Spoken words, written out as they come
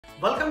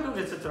Welcome to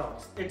Research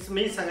Rocks. It's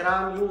me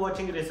Sangram, you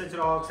watching Research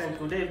Rocks, and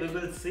today we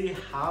will see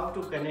how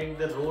to connect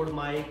the Rode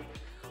mic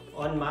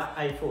on my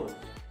iPhone.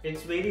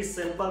 It's very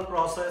simple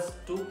process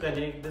to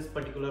connect this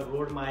particular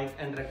Rode mic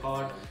and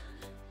record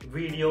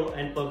video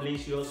and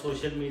publish your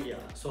social media.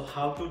 So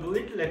how to do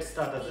it? Let's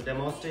start as a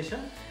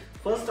demonstration.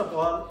 First of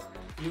all,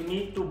 you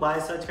need to buy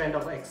such kind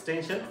of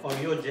extension,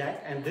 audio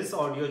jack, and this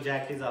audio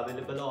jack is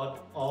available on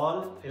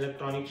all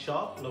electronic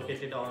shop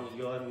located on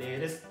your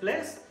nearest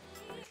place.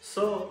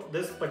 So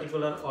this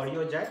particular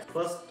audio jack,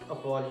 first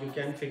of all, you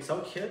can fix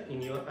out here in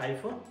your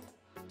iPhone.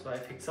 So I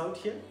fix out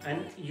here,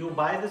 and you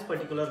buy this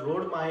particular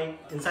Rode mic.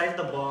 Inside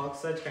the box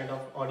such kind of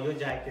audio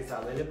jack is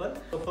available.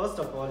 So first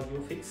of all,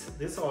 you fix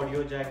this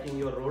audio jack in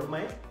your Rode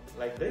mic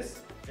like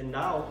this, and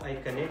now I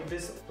connect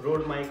this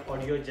Rode mic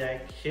audio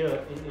jack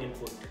here in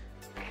input.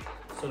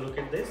 So look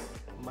at this,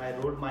 my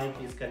Rode mic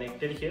is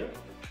connected here.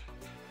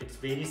 It's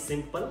very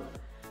simple,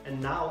 and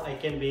now I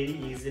can very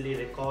easily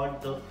record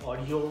the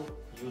audio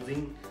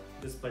using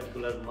this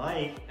particular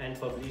mic and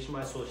publish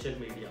my social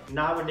media.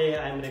 Nowadays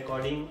I am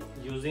recording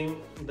using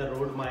the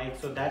Rode mic,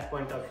 so that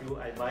point of view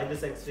I buy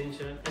this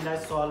extension and I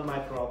solve my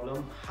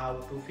problem how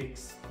to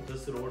fix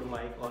this Rode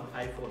mic on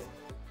iPhone.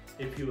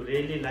 If you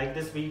really like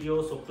this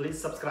video, so please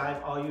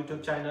subscribe our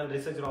YouTube channel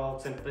Research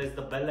Rocks and press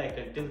the bell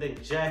icon. Till then,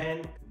 Jai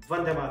Hind,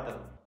 Vande Mataram.